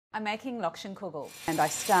I'm making Lokshen Kugel, and I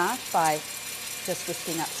start by just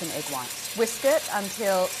whisking up some egg whites. Whisk it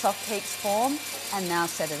until soft heaps form, and now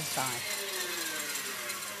set it aside.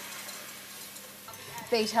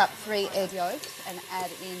 Beat up 3 egg yolks and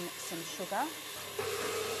add in some sugar.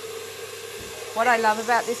 What I love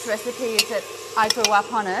about this recipe is that I grew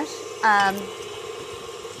up on it.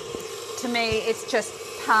 To me, it's just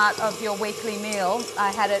part of your weekly meal.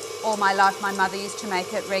 I had it all my life. My mother used to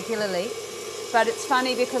make it regularly. But it's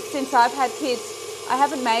funny because since I've had kids, I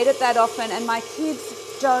haven't made it that often, and my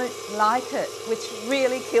kids don't like it, which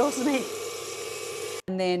really kills me.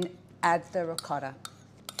 And then add the ricotta.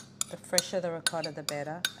 The fresher the ricotta, the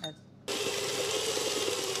better.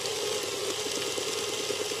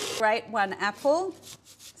 Grate 1 apple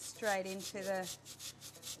straight into the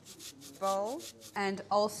bowl, and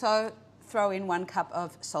also throw in 1 cup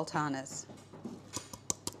of sultanas.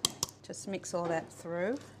 Just mix all that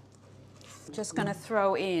through. Just going to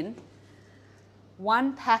throw in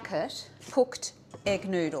 1 packet cooked egg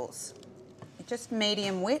noodles, just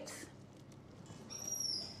medium width.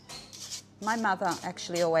 My mother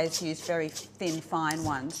actually always used very thin, fine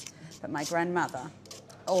ones, but my grandmother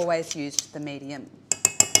always used the medium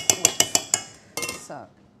width. So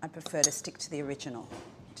I prefer to stick to the original.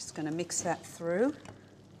 Just going to mix that through.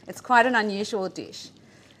 It's quite an unusual dish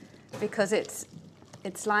because it's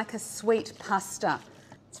like a sweet pasta.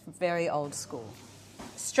 It's very old school.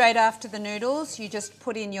 Straight after the noodles, you just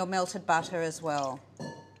put in your melted butter as well.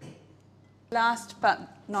 Last but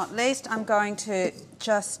not least, I'm going to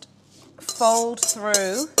just fold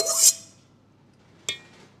through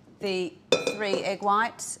the 3 egg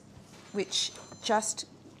whites, which just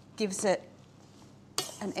gives it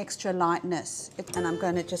an extra lightness. And I'm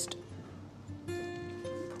going to just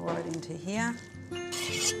pour it into here.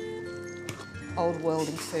 Old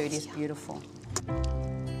worldly food is beautiful.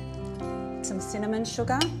 Some cinnamon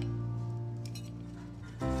sugar.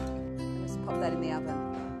 Just pop that in the oven.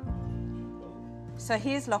 So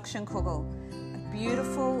here's Lokshen Kugel, a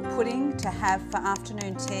beautiful pudding to have for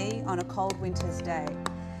afternoon tea on a cold winter's day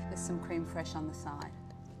with some creme fraiche on the side.